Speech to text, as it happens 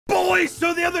boys,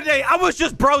 so the other day I was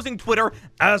just browsing Twitter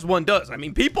as one does. I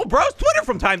mean, people browse Twitter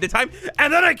from time to time,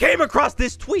 and then I came across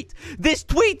this tweet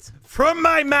from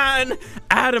my man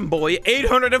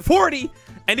AdamBoy840,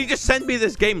 and he just sent me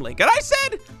this game link, and I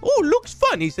said, oh, looks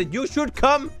fun. He said, you should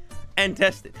come and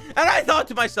test it. And I thought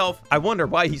to myself, I wonder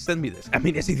why he sent me this. I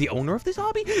mean, is he the owner of this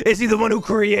hobby? Is he the one who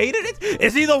created it?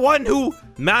 Is he the one who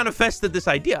manifested this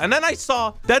idea? And then I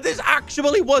saw that this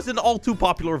actually wasn't all too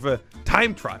popular of a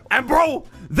time trial. And bro,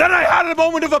 then I had a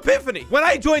moment of epiphany when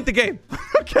I joined the game.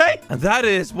 Okay? And that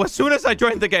is, as soon as I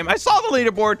joined the game, I saw the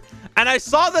leaderboard and I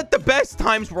saw that the best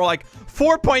times were like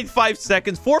 4.5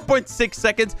 seconds, 4.6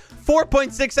 seconds,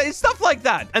 4.6 seconds, stuff like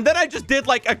that. And then I just did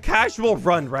like a casual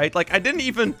run, right? Like I didn't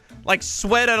even like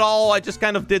sweat at all. I just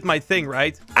kind of did my thing,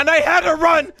 right? And I had a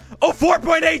run of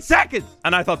 4.8 seconds.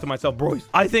 And I thought to myself, boys,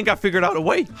 I think I figured out a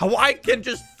way how I can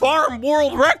just farm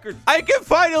world records. I can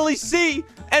finally see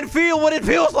and feel what it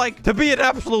feels like to be an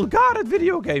absolute god at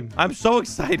video game. I'm so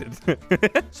excited.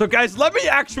 So guys, let me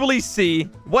actually see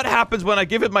what happens when I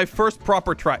give it my first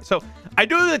proper try. So I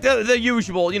do the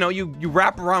usual, you know, you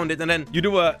wrap around it and then you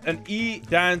do an E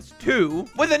dance 2.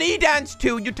 With an E dance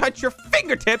 2, you touch your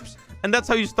fingertips and that's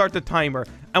how you start the timer.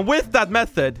 And with that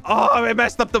method, oh, I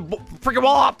messed up the freaking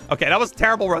wall up. Okay, that was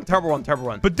terrible run.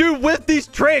 But dude, with these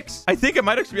tricks, I think I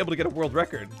might actually be able to get a world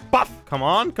record. Buff. Come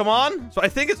on. So I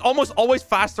think it's almost always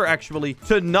faster actually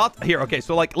to not here. Okay,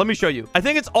 so like, let me show you. I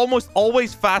think it's almost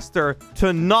always faster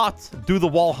to not do the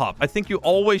wall hop. I think you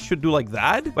always should do like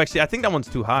that. Well, actually, I think that one's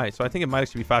too high. So I think it might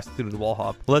actually be faster to do the wall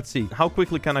hop. Let's see. How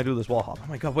quickly can I do this wall hop? Oh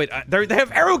my God, wait. They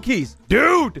have arrow keys.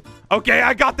 Dude. Okay,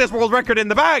 I got this world record in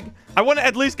the bag. I want to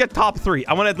at least get top 3.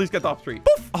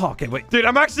 Poof. Oh, okay, wait. Dude,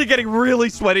 I'm actually getting really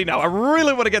sweaty now. I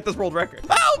really want to get this world record.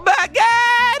 Oh my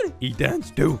God.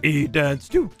 E-dance 2.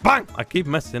 Bang. I keep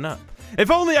messing up. If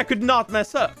only I could not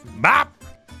mess up. Bop.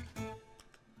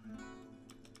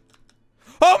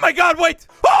 Oh my God, wait.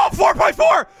 Oh,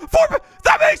 4.4.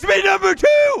 That makes me number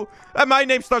 2. And my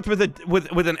name starts with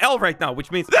an L right now,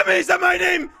 which means that my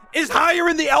name is higher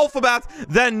in the alphabet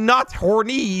than not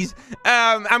Hornies.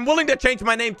 I'm willing to change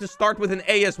my name to start with an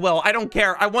A as well. I don't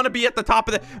care. I want to be at the top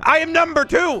of the... I am number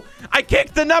 2. I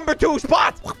kicked the number 2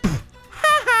 spot.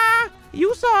 Ha.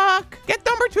 You suck. Get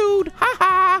number 2'd.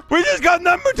 Ha. We just got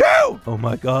number 2. Oh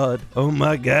my God.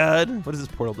 What does this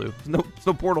portal do? There's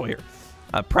no portal here.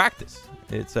 Practice.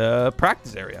 It's a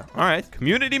practice area. All right.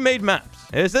 Community made maps.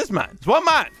 It's this man. It's one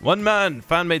man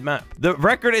fan made map. The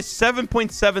record is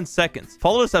 7.7 seconds.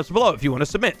 Follow the steps below if you want to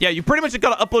submit. Yeah, you pretty much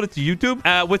got to upload it to YouTube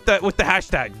with the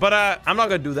hashtag. But I'm not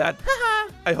going to do that.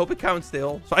 I hope it counts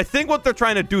still. So I think what they're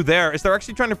trying to do there is they're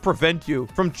actually trying to prevent you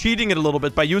from cheating it a little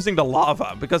bit by using the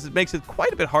lava because it makes it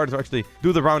quite a bit harder to actually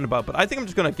do the roundabout. But I think I'm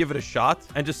just going to give it a shot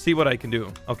and just see what I can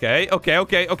do. Okay.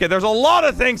 There's a lot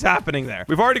of things happening there.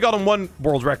 We've already gotten one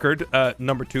world record,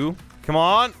 number 2. Come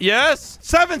on. Yes.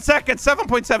 7 seconds.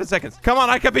 7.7 seconds. Come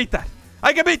on. I can beat that.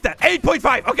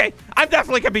 8.5. Okay. I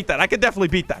definitely can beat that. I can definitely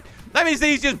beat that. That means the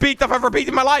easiest beat I've ever beat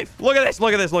in my life. Look at this.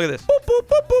 Boop, boop, boop,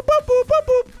 boop, boop, boop, boop,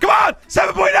 boop. Come on.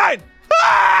 7.9.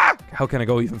 Ah! How can I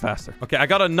go even faster? Okay. I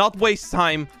got to not waste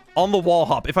time on the wall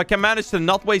hop. If I can manage to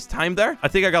not waste time there, I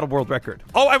think I got a world record.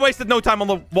 Oh, I wasted no time on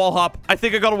the wall hop. I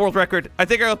think I got a world record. I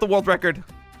got the world record.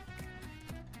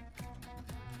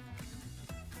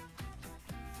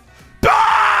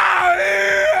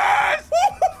 Yes!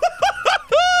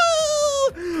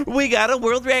 We got a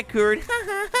world record.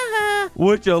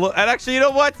 Would you look? And actually, you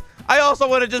know what? I also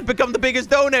want to just become the biggest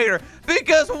donator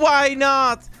because why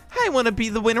not? I want to be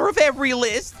the winner of every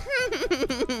list.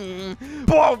 Boom.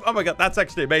 Oh my God, that's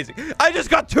actually amazing. I just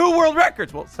got 2 world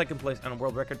records. Well, second place and a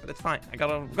world record, but it's fine. I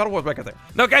got a world record there.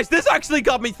 Now, guys, this actually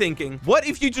got me thinking. What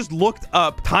if you just looked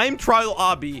up time trial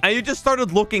obby and you just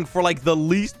started looking for like the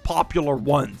least popular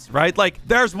ones, right? Like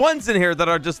there's ones in here that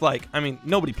are just like, I mean,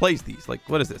 nobody plays these. Like,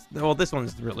 what is this? Well, this one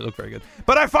doesn't really look very good,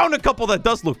 but I found a couple that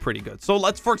does look pretty good. So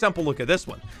let's, for example, look at this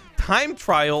one. Time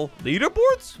trial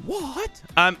leaderboards. What?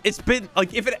 It's been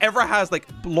like, if it ever has like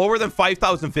lower than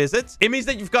 5,000 visits, it means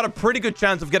that you've got a pretty good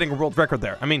chance of getting a world record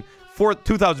there. I mean, for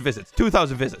 2,000 visits,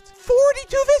 2,000 visits,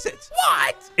 42 visits.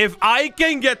 What? If I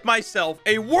can get myself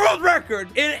a world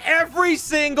record in every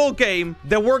single game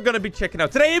that we're going to be checking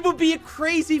out today, it would be a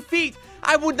crazy feat.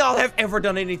 I would not have ever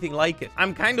done anything like it.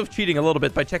 I'm kind of cheating a little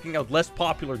bit by checking out less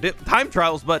popular time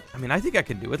trials, but I mean, I think I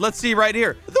can do it. Let's see right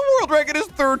here. The world record is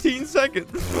 13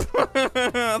 seconds.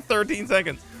 13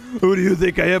 seconds. Who do you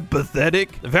think I am?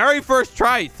 Pathetic. The very first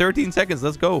try. 13 seconds.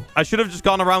 Let's go. I should have just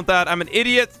gone around that. I'm an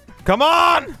idiot. Come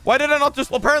on. Why did I not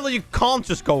just... Well, apparently you can't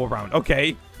just go around.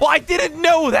 Okay. Well, I didn't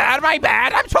know that. My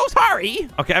bad. I'm so sorry.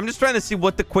 Okay, I'm just trying to see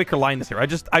what the quicker line is here. I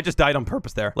just died on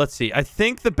purpose there. Let's see. I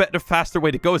think the faster way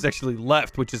to go is actually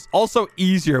left, which is also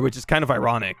easier, which is kind of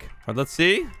ironic. All right, let's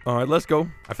see. All right, let's go.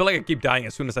 I feel like I keep dying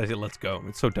as soon as I say let's go.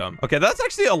 It's so dumb. Okay, that's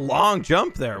actually a long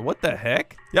jump there. What the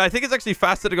heck? Yeah, I think it's actually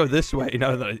faster to go this way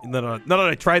now that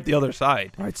I tried the other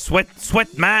side. All right,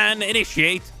 sweat man,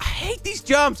 initiate. I hate these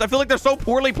jumps. I feel like they're so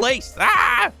poorly placed.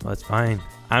 Ah! Well, that's fine.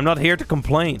 I'm not here to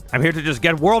complain. I'm here to just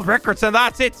get world records, and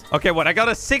that's it. Okay, what? I got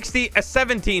a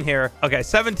 17 here. Okay,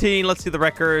 17. Let's see the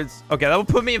records. Okay, that will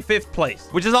put me in 5th place,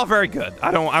 which is not very good. I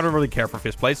don't really care for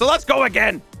 5th place. So let's go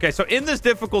again. Okay, so in this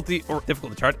difficulty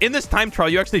chart, in this time trial,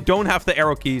 you actually don't have the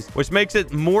arrow keys, which makes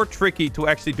it more tricky to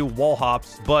actually do wall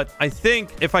hops. But I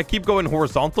think if I keep going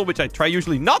horizontal, which I try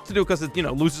usually not to do because it,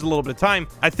 loses a little bit of time,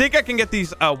 I think I can get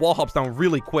these wall hops down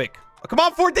really quick. Oh, come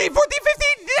on, 14, 15.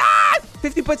 Ah!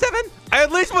 15.7. I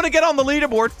at least want to get on the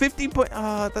leaderboard. 15 point.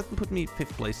 That put me 5th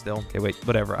place still. Okay, wait,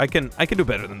 whatever. I can do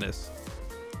better than this.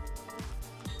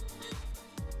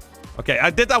 Okay,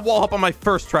 I did that wall hop on my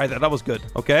first try there. That was good.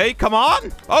 Okay, come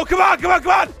on. Oh, come on.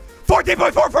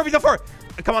 14.4 for me to 4.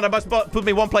 Come on, that must put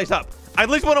me 1 place up. I at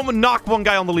least want to knock one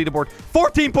guy on the leaderboard.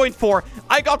 14.4.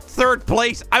 I got 3rd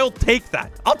place. I'll take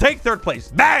that. I'll take 3rd place.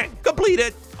 Bang!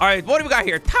 Completed. All right, what do we got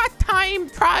here? Time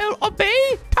trial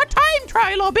obey. Time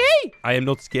trial obey. I am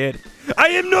not scared. I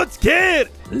am not scared.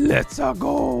 Let's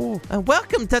go. And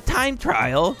welcome to time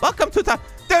trial. Welcome to time.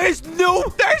 There's no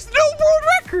world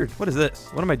record. What is this?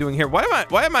 What am I doing here? Why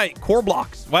am I core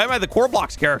blocks? Why am I the core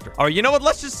blocks character? All right, you know what?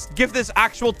 Let's just give this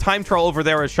actual time trial over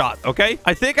there a shot, okay?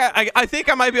 I think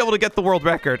I might be able to get the world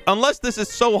record, unless this is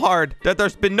so hard that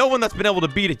there's been no one that's been able to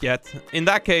beat it yet. In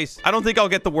that case, I don't think I'll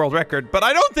get the world record, but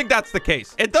I don't think that's the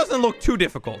case. It doesn't look too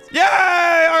difficult. Yay!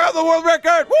 I got the world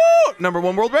record. Woo!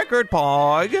 #1 world record.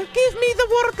 Pog. Give me the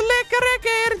world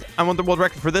record. I want the world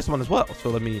record for this one as well. So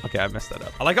let me. Okay, I messed that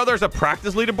up. I like how there's a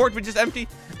practice leaderboard which is empty,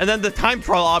 and then the time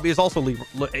trial obby is also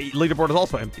leaderboard is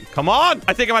also empty. Come on!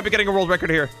 I think I might be getting a world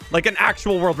record here, like an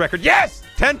actual world record. Yes!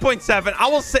 10.7.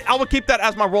 I will keep that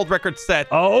as my world record set.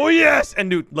 Oh yes!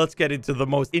 And dude, let's get into the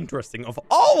most interesting of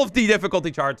all of the difficulty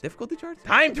charts.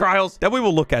 Time trials that we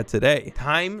will look at today.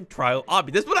 Time trial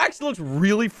obby. This one actually looks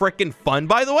really freaking fun,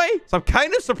 by the way. So I'm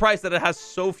kind of surprised that it has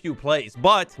so few plays.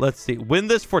 But let's see. Win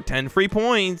this for 10 free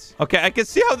points. Okay, I can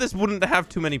see how this wouldn't have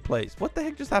too many plays. What the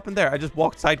heck just happened there? I just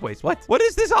walked sideways. What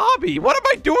is this hobby? What am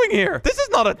I doing here? This is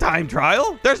not a time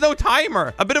trial. There's no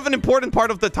timer. A bit of an important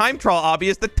part of the time trial obby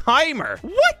is the timer.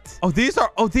 What? Oh, these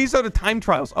are the time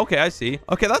trials. Okay, I see.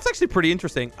 Okay, that's actually pretty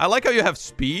interesting. I like how you have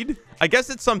speed. I guess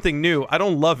it's something new. I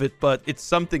don't love it, but it's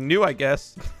something new, I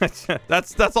guess.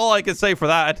 That's all I can say for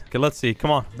that. Okay, let's see.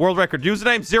 Come on. World record.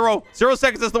 Username 0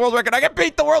 seconds is the world record. I can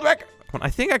beat the world record. I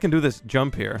think I can do this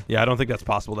jump here. Yeah, I don't think that's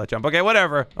possible, that jump. Okay,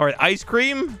 whatever. All right, ice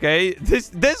cream. Okay,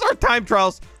 these are time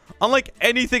trials unlike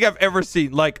anything I've ever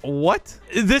seen. Like, what?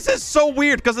 This is so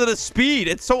weird because of the speed.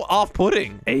 It's so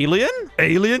off-putting.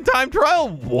 Alien time trial?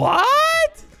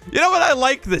 What? You know what? I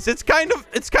like this. It's kind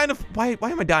of why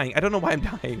am I dying? I don't know why I'm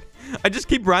dying. I just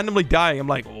keep randomly dying. I'm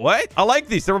like, what? I like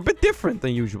these. They're a bit different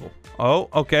than usual. Oh,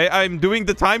 okay. I'm doing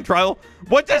the time trial.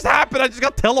 What just happened? I just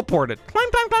got teleported. Climb.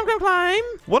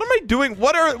 What am I doing?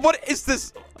 What is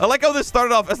this? I like how this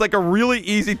started off as like a really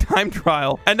easy time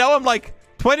trial. And now I'm like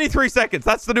 23 seconds.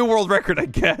 That's the new world record, I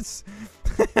guess.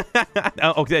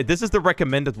 Okay, this is the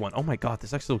recommended one. Oh my god,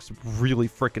 this actually looks really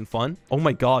freaking fun. Oh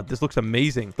my god, this looks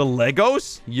amazing. The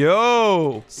Legos?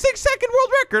 Yo, 6-second world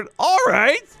record. All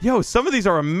right. Yo, some of these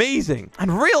are amazing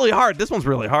and really hard. This one's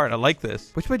really hard. I like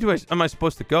this. Which way am I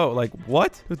supposed to go? Like,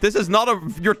 what? This is not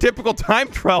your typical time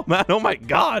trial, man. Oh my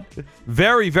god.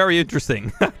 Very, very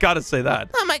interesting. I gotta say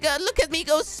that. Oh my god, look at me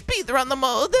go speed around the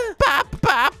mode. Pop.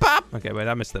 Okay, wait,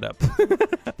 I messed it up.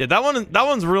 Yeah, that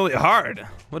one's really hard.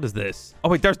 What is this? Oh,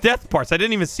 wait, there's death parts. I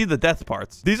didn't even see the death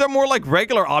parts. These are more like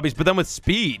regular obbies, but then with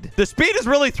speed. The speed is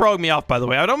really throwing me off, by the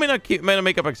way. I don't mean to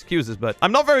make up excuses, but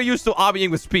I'm not very used to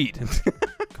obbying with speed.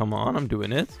 Come on, I'm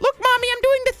doing it. Look, mommy, I'm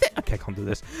doing the thing. Okay, I can't do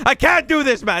this. I can't do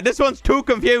this, man. This one's too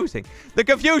confusing. The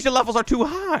confusion levels are too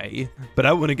high. But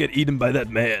I want to get eaten by that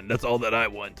man. That's all that I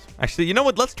want. Actually, you know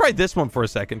what? Let's try this one for a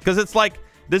second, because it's like...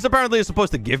 This apparently is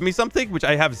supposed to give me something, which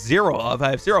I have 0 of. I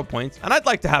have 0 points, and I'd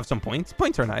like to have some points.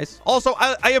 Points are nice. Also,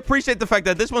 I appreciate the fact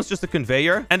that this one's just a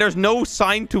conveyor, and there's no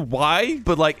sign to why,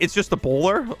 but, like, it's just a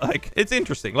bowler. Like, it's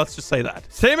interesting. Let's just say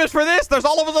that. Same as for this. There's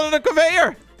all of us on a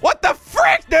conveyor. What the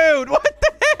frick, dude? What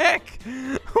the heck?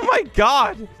 Oh, my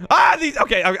God. Ah, these...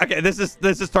 Okay, this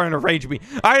is starting to rage me.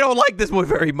 I don't like this one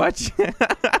very much.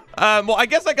 Well, I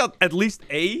guess I got at least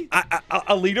a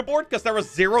leaderboard because there was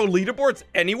 0 leaderboards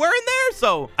anywhere in there.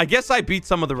 So I guess I beat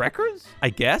some of the records, I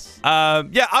guess.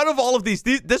 Yeah, out of all of these,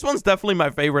 this one's definitely my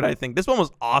favorite, I think. This one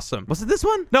was awesome. Was it this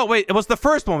one? No, wait, it was the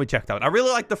first one we checked out. I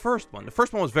really liked the first one. The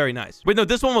first one was very nice. Wait, no,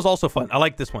 this one was also fun. I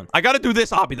like this one. I got to do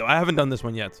this obby, though. I haven't done this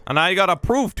one yet. And I got to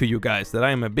prove to you guys that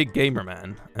I am a big gamer,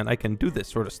 man. And I can do this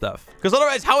sort of stuff. Because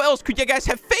otherwise, how else could you guys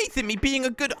have faith in me being a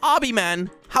good obby, man?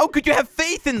 How could you have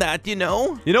faith in that, you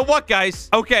know? You know what, guys?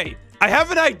 Okay. I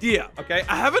have an idea, okay?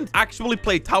 I haven't actually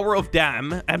played Tower of Damn.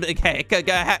 Tower the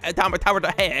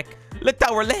Heck. The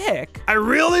Tower the Heck. I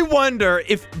really wonder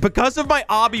if, because of my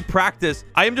obby practice,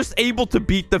 I am just able to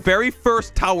beat the very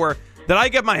first tower that I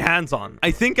get my hands on.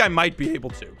 I think I might be able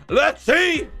to. Let's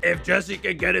see if Jessetc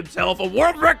can get himself a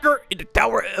world record in the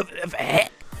Tower of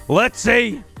Heck. Let's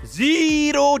see.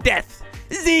 0 death.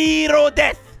 0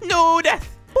 death. No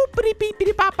death. Boopity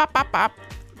beepity bop bop bop bop.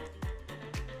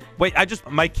 Wait,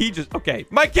 my key just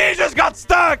got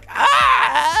stuck.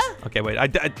 Ah! Okay, wait,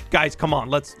 guys, come on.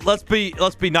 Let's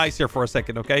be nice here for a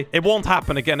second, okay? It won't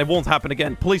happen again. It won't happen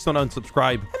again. Please don't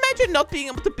unsubscribe. Imagine not being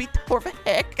able to beat Tower of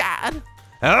Heck, God.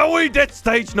 Oh, we did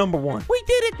stage number 1. We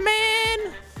did it,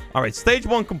 man. All right, stage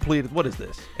 1 completed. What is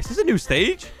this? Is this a new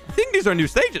stage? I think these are new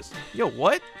stages. Yo,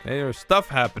 what? There's stuff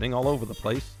happening all over the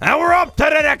place. Now we're up to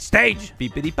the next stage.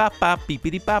 Beepity bop bop,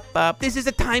 beepity bop bop. This is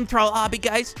a time trial obby,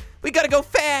 guys. We gotta go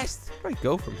fast. Where do I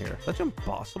go from here? That's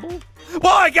impossible.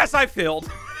 Well, I guess I failed.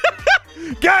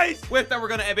 Guys, with that, we're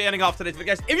going to be ending off today's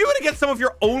video. Guys, if you want to get some of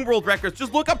your own world records,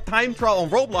 just look up time trial on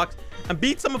Roblox and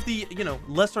beat some of the, you know,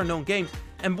 lesser known games.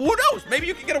 And who knows? Maybe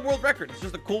you can get a world record. It's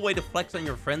just a cool way to flex on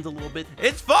your friends a little bit.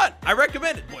 It's fun. I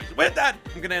recommend it, boys. With that,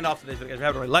 I'm going to end off today's video. Guys, if you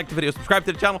haven't already, like the video, subscribe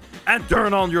to the channel, and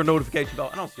turn on your notification bell.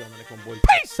 And I'll see you on the next one, boys.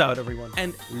 Peace out, everyone.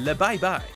 And bye-bye.